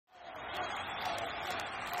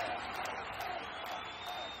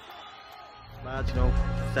Lads, you know,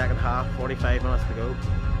 second half, 45 minutes to go.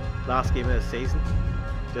 Last game of the season.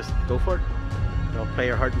 Just go for it. You know, play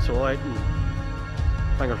your heart and soul out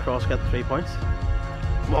and fingers crossed get the 3 points.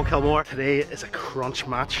 Come on, Kilmore. Today is a crunch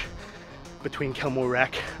match between Kilmore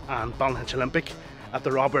Rec and Ballinhinch Olympic at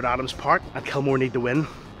the Robert Adams Park, and Kilmore need to win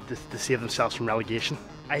to save themselves from relegation.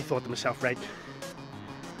 I thought to myself, right,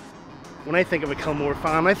 when I think of a Kilmore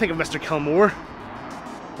fan, I think of Mr. Kilmore.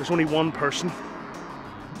 There's only one person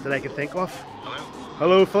that I can think of. Hello.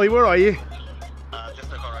 Hello, Philly, where are you?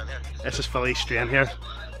 Just a car right there. This is Philly Strain here.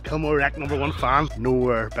 Kilmore Rec #1 fan.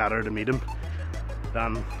 Nowhere better to meet him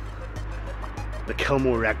than the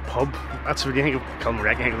Kilmore Rec pub. That's what you think of Kilmore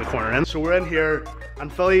Rec, you think of the corner inn. So we're in here,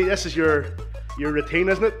 and Philly, this is your routine,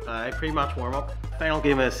 isn't it? Pre-match warm-up. Final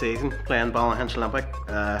game of the season, playing Ballinhinch Olympic.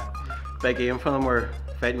 Big game for them, we're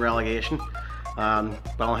fighting relegation.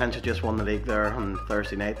 Ballinhinch had just won the league there on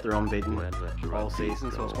Thursday night. They're unbeaten all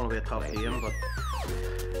season, so it's going to be a tough game, but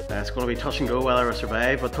it's going to be touch and go whether we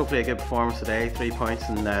survive, but hopefully a good performance today, 3 points,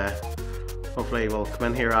 and hopefully we'll come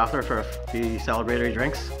in here after for a few celebratory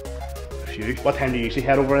drinks. A few. What time do you usually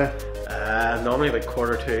head over there? Normally about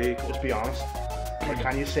 1:45. Just be honest. Or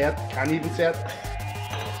can you say it? Can you even say it?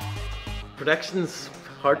 Predictions,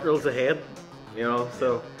 heart rules ahead, you know,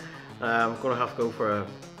 so I'm going to have to go for a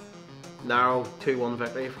narrow 2-1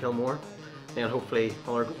 victory for Kilmore, and hopefully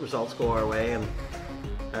other results go our way and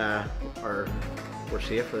we're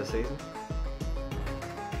safe for the season.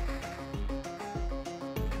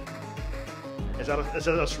 Is that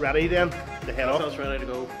us ready then to head off? That's us ready to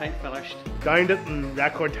go. Pint finished. Downed it in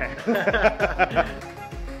record time.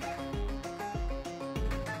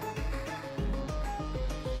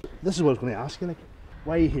 This is what I was going to ask you, like,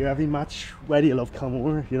 why are you here every match? Why do you love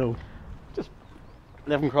Kilmore? You know, Just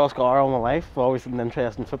living Crossgar all my life, always been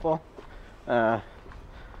interested in football. And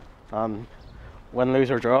win, lose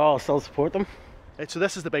or draw, I'll still support them. right, so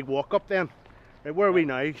this is the big walk up then. Right, where are we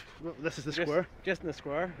now? This is the square. Just in the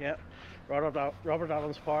square, yeah. Robert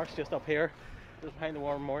Adams Park's just up here, just behind the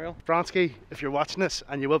War Memorial. Bransky, if you're watching this,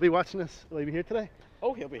 and you will be watching this, will he be here today?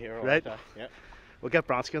 Oh, he'll be here. All Right. Yeah. We'll get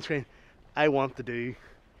Bransky on screen. I want to do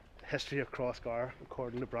history of Crossgar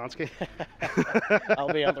according to Bransky.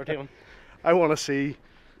 I'll be entertaining. I want to see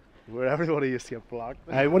where everybody used to get blocked.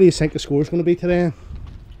 What do you think the score's going to be today?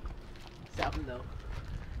 7-0.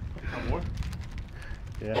 Kilmore?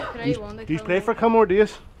 Yeah. Do you play Kilmore. for Kilmore, do you?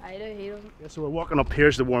 I do, he doesn't. Yeah, so we're walking up,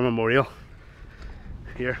 here's the War Memorial.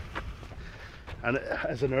 Here. And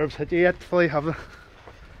has the nerves hit you yet, Philly? Have they?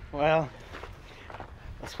 Well,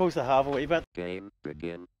 I suppose I have a wee bit. Game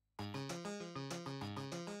begin.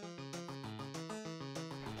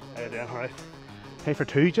 How you doing? Alright. Hey, for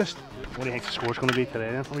two just. What do you think the score's going to be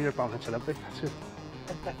today then? Oh, you're Ballinhinch Olympic. That's it.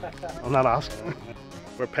 I'm not asking.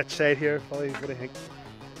 We're pitch side here, Philly. What do you think?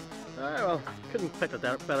 Well, couldn't pick a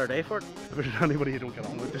better day for it. If there's anybody you don't get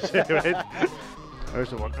on with, to say, right? There's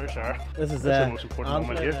the one, there's her. This is That's the most important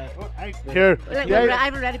moment here. Angela, Here. Yeah,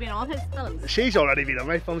 I've already been on his films. she's already been on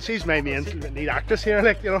my film. She's my main lead actress here,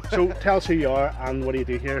 like, you know. So tell us who you are and what do you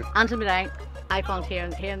do here? Angela McDonagh, I volunteer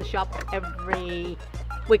here in the shop every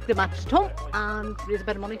week the match is at home and raise a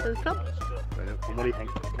bit of money for the club. Right, and what do you think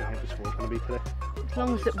the score's going to be today? As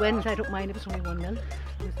long as it wins, I don't mind if it's only 1-0,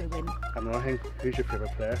 because they win. Another thing, who's your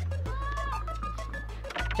favourite player?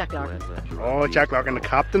 Jack Larkin. Oh, Jack Larkin, the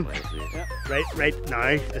captain. Yeah. Right now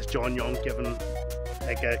is John Young giving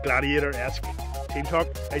like a gladiator-esque team talk.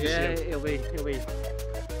 I just see Yeah, him. he'll be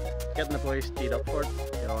getting the boys teed up for it,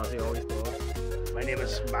 you know, as he always does. My name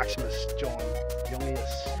is Maximus John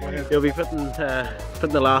Youngius. He'll be putting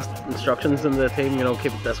the last instructions in the team, you know,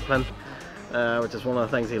 keep it disciplined, which is one of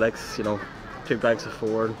the things he likes, you know, 2 banks of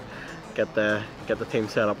 4, get the team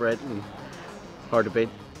set up right and hard to beat.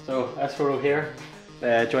 So this photo here,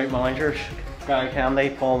 the joint managers, Gary Candy,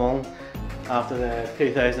 Paul Mullen, after the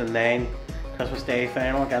 2009 Christmas Day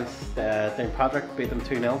final against Downpatrick, beat them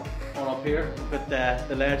 2-0. On up here, we put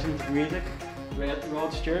the legends of music,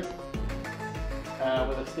 Rod Stewart,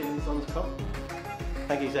 with a Stephen Sons Cup.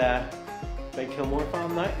 I think he's a big Kilmore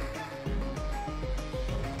fan now.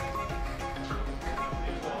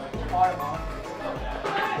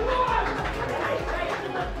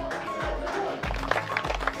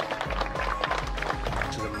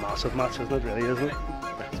 This is a massive match, isn't it? Really, isn't it?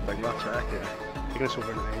 It's a big match, yeah. Taking us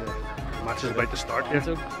over now. The match is about to start here.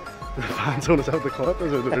 So, The fan zone is out the club.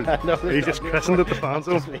 No, He just christened it the fan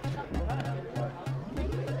zone.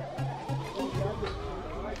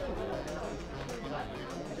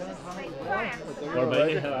 what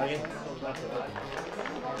about you? How are you?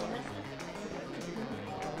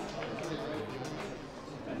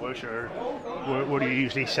 Where do you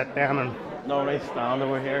usually sit down and normally stand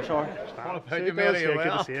over here, sorry. What about you, mate? Good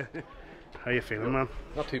to see you. How you feeling, man?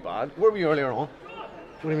 Not too bad. Where were you earlier on?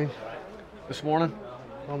 What do you mean? This morning?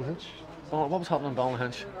 Ballinhinch? Oh, what was happening in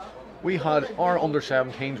Ballinhinch? We had our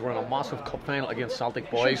under-17s were in a massive cup final against Celtic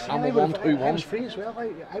boys, and we won 2-1. I was free as well.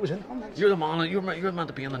 I was in Ballinhinch. You're the man. You're meant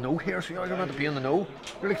to be in the know here, so you're meant to be in the know.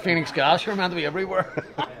 You're like Phoenix Gas. You're meant to be everywhere.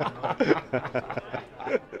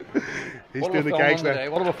 He's doing the gigs now.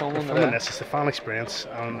 What are we filming today? This is a fun experience,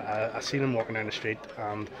 and I seen him walking down the street,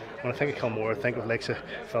 and when I think of Kilmore, I think of like a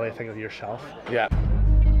fella, I think of yourself. Yeah.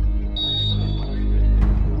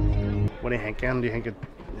 What do you think, Ken? Do you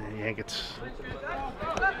think it's?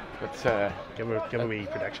 It's Give a wee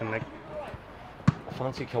prediction, like. I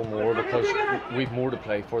fancy Kilmore because we've more to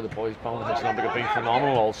play for. The boys, Ballinhinch and Olympic have been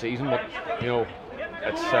phenomenal all season, but you know,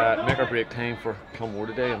 it's make or break time for Kilmore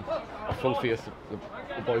today, and I full faith that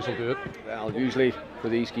the boys will do it. Well, usually for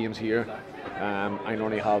these games here, I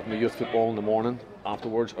normally have my youth football in the morning.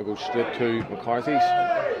 Afterwards, I go straight to McCarthy's.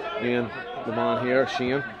 Me and the man here,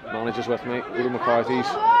 Shane, manages with me. Go to McCarthy's.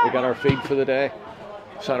 We get our feed for the day,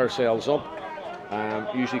 set ourselves up.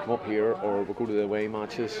 Usually come up here, or we'll go to the away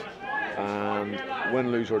matches. And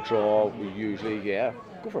win, lose or draw, we usually go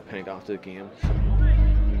for a pint after the game.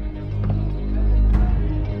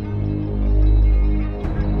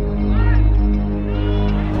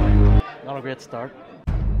 Not a great start.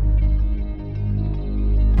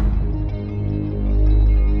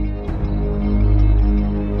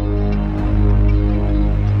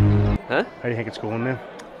 Huh? How do you think it's going then?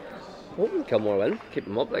 Oh, Kilmore win. Keep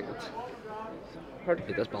them up, like it's hard to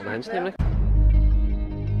beat this Ballinhinch team, like.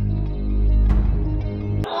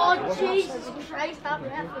 Oh, Jesus Christ, that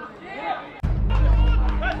referee.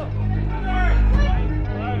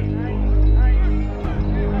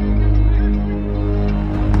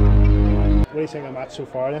 What do you think of the match so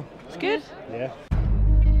far then? It's good. Yeah.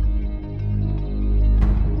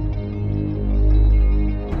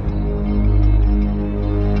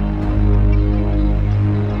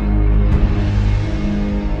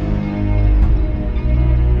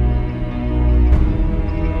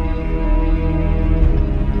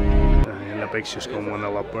 Olympics just going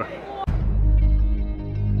 1-0 up there.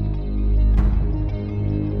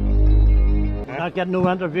 Not getting no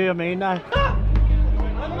interview of me now.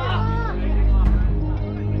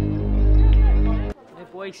 Hey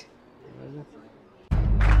boys.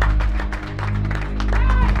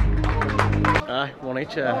 Aye, one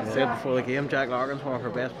each. Said before the game, Jack Larkin's one of our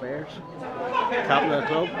best players. Captain of the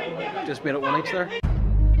club. Just made it one each there.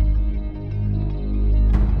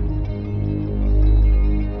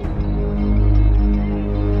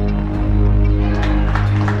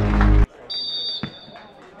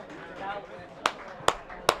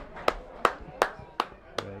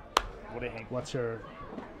 What do you think? What's your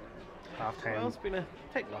half-time? Well, it's been a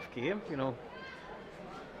tight enough game, you know.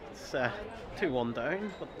 It's 2-1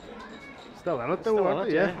 down, but Still in it though, Still aren't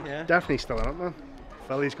in they? it, yeah. Definitely still in it, man.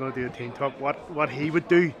 Philly's going to do a team talk. What he would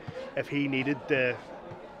do if he needed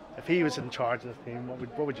if he was in charge of the team,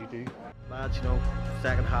 what would you do? lads, you know,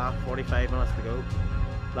 second half, 45 minutes to go.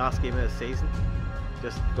 Last game of the season.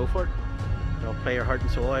 Just go for it. You know, play your heart and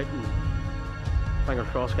soul out and fingers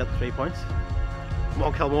crossed get the 3 points. Come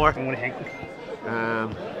on, Kilmore. What do you think?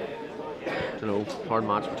 You know, hard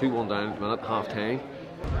match, 2-1 down at the minute, half time.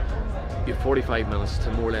 You have 45 minutes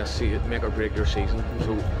to more or less see it, make or break your season.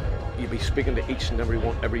 So you'll be speaking to each and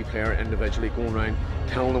every player individually, going around,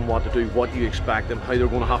 telling them what to do, what you expect them, how they're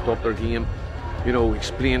going to have to up their game. You know,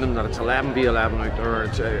 explaining that it's 11v11 out there,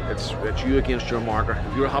 it's you against your marker.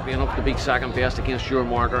 If you're happy enough to be second best against your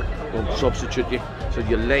marker, they'll substitute you. So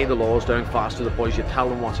you lay the laws down fast to the boys, you tell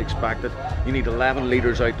them what's expected. You need 11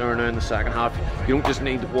 leaders out there now in the second half. You don't just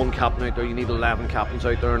need one captain out there, you need 11 captains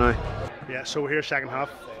out there now. Yeah, so we're here second half.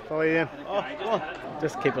 Follow you in. Oh, come on.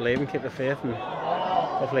 Just keep believing, keep the faith, and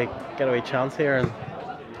hopefully get a wee chance here and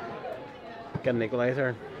get an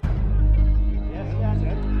equaliser.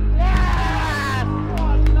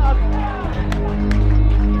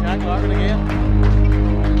 Jack Larkin again.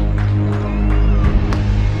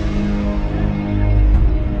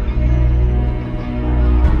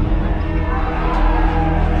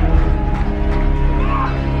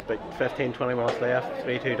 About 15-20 minutes left,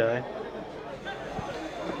 3-2 down.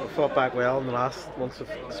 We fought back well in the last once we've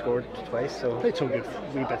scored twice, so Played some good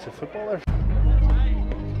wee bits of football there.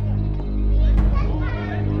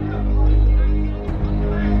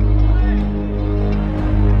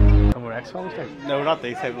 Kilmore X songs there? no, not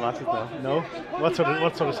these type of matches, no. No? What sort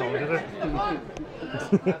of songs are there?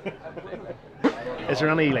 Is there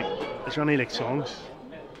any like songs?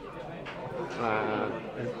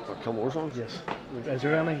 Kilmore's on. Yes. Is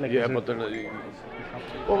there any? Like, Yeah, but they're not.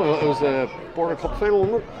 Well, it was the Border Cup final,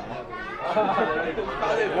 wasn't it?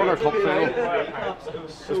 Border Cup final.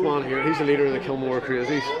 This man here, he's the leader of the Kilmore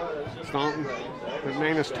Crazies. Stanton, with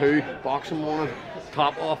 -2, boxing morning,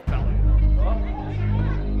 top off belt.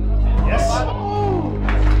 Yes.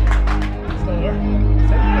 Still there.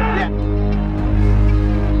 Yeah.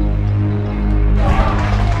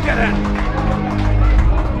 Get in.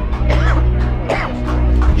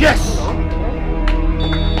 Yes.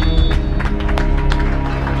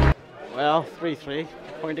 Well, 3-3,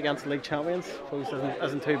 point against the league champions. Suppose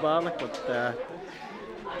isn't too bad, like, but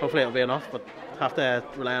hopefully it'll be enough. But have to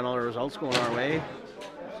rely on other results going our way.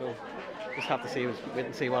 So just have to wait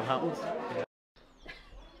and see what happens.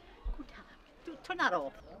 Turn that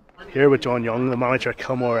off. Here with John Young, the manager at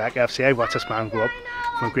Kilmore Rec FC. I watched this man grow up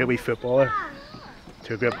from a great wee footballer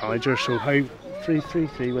to a great manager. So how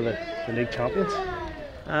 3-3 with the league champions?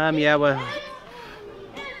 Yeah, well,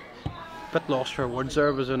 a bit lost for words there.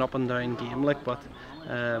 It was an up and down game, like, but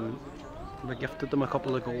we gifted them a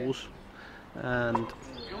couple of goals, and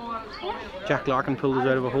Jack Larkin pulled us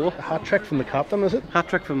out of a hole. A hat trick from the captain, is it? Hat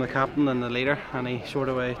trick from the captain and the leader, and he sort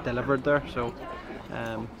of delivered there. So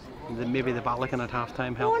maybe the Balakan at half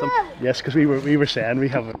time helped them. Yes, because we were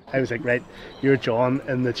saying I was like, right, you're John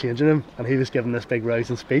in the changing room, and he was giving this big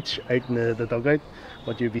rousing speech out in the dugout,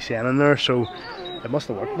 what you'd be saying in there. So it must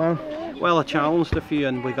have worked, man. Well, I challenged a few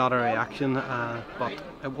and we got a reaction, but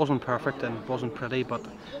it wasn't perfect and wasn't pretty, but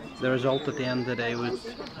the result at the end of the day would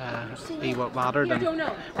be what mattered, and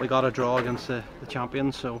we got a draw against the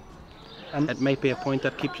champions, so it might be a point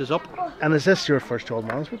that keeps us up. And is this your first job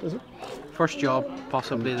management, is it? First job,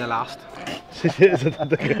 possibly the last. Is it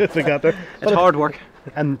they got there? It's hard work.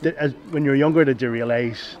 And when you were younger, did you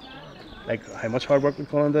realise like how much hard work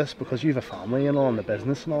would go into this? Because you have a family and all, and the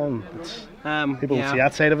business and all, and it's, people would see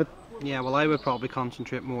that side of it. Yeah, well, I would probably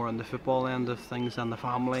concentrate more on the football end of things than the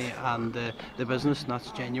family and the business, and that's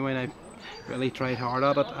genuine. I really tried hard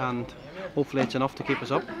at it, and hopefully it's enough to keep us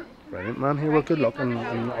up. Brilliant, man. Here, well, good luck, and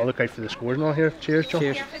I'll look out for the scores and all here. Cheers, John.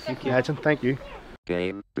 Cheers. Thank you. Legend, thank you.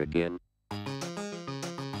 Game begin.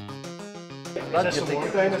 This is the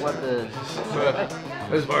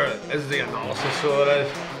analysis, so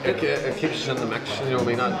it keeps us in the mix. You know, I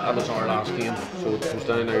mean, that was our last game, so it comes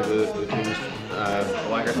down now to the teams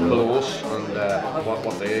below us and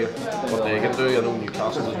what they can do. I know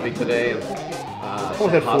Newcastle was beat today, and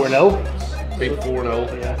hit 4-0. Beat 4-0.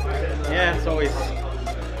 Yeah, it's always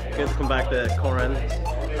good to come back to Corin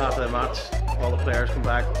after the match. All the players come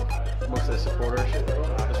back, most of the supporters,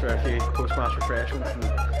 just for a few post-match refreshments and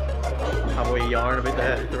have a wee yarn about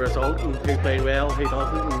the result and who played well, who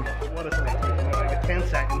doesn't. And what is it like? 10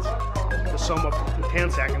 seconds to sum up. 10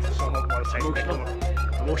 seconds to sum up what it's like.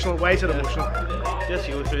 Emotional. Why is it emotional? Just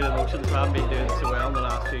you go through the emotions. We haven't been doing so well in the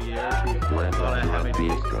last few years. A lot of heavy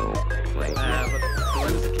duties. But the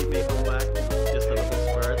ones that keep me coming back, just a little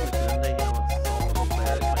spirit in the community. You know, it's all the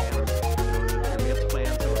players playing, your mates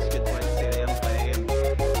playing, so it's good to see them play and you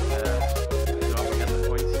know, get the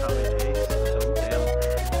points, happy days. So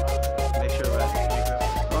make sure that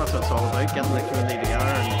that's what it's all about, getting the community together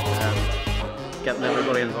and getting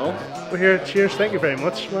everybody involved. We're here. Cheers. Thank you very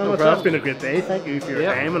much, man. No It's been a great day. Thank you for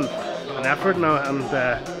your time and effort. And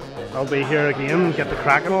I'll be here again, get the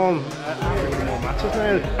cracking on after more matches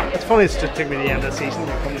now. It's funny, it's just took me the end of the season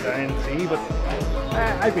to come down and see, but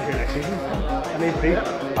I'll be here next season. I need to be.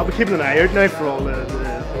 I'll be keeping an eye out now for all the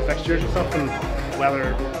fixtures and stuff, and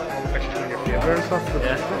whether all the fixtures are in your favour and stuff. But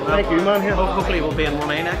thank you, man. Here. Hopefully we'll be in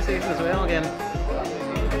 1A next season as well again.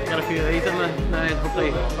 Got a few of these in the now, and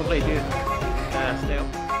hopefully do stay up.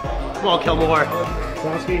 Come on, Kilmore.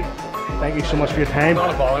 Klansky, thank you so much for your time.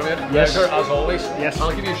 Not a bother, mate. Yes. Pleasure, as always. Yes.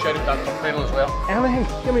 I'll give you a shout at that cup final as well. Anything,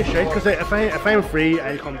 give me a shout, because if I'm free,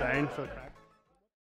 I'll come down for the crack.